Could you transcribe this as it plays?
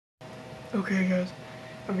Okay guys,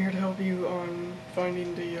 I'm here to help you on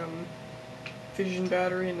finding the Fission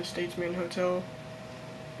Battery in the Statesman Hotel,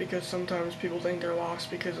 because sometimes people think they're lost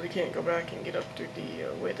because they can't go back and get up through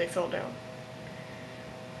the way they fell down.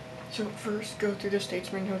 So first go through the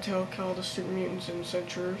Statesman Hotel, kill all the super mutants and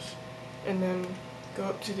centaurs, and then go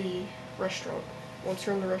up to the restaurant. Once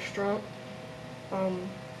you're in the restaurant,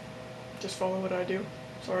 just follow what I do.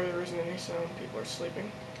 Sorry there isn't any sound, people are sleeping.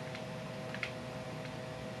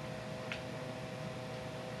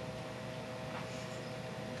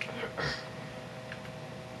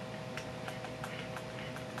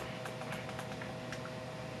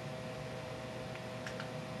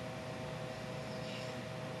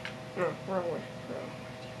 No, wrong way.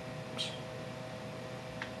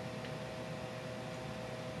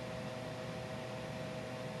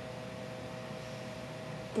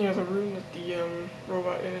 Yeah, the room that the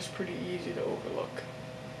robot in is pretty easy to overlook.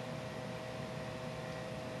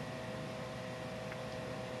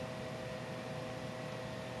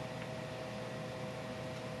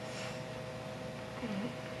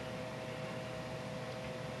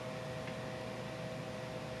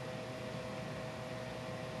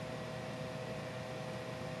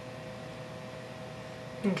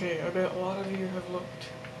 Okay, I bet a lot of you have looked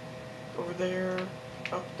over there,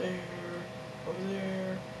 up there, over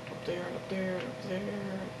there, up there, and up there, and up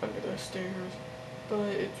there, under the stairs, but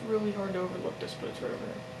it's really hard to overlook this, but it's right over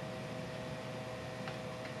there.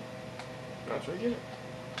 That's where you get it.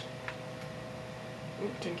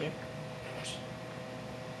 Ooh, tin can.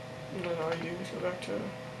 And then all you do is go back to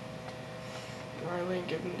Riley and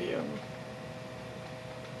give him the,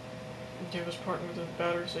 give his partner the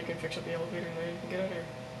battery so he can fix up the elevator and then you can get out of here.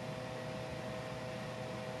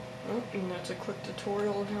 Well, and that's a quick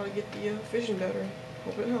tutorial on how to get the fission battery.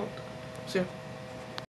 Hope it helped. See ya.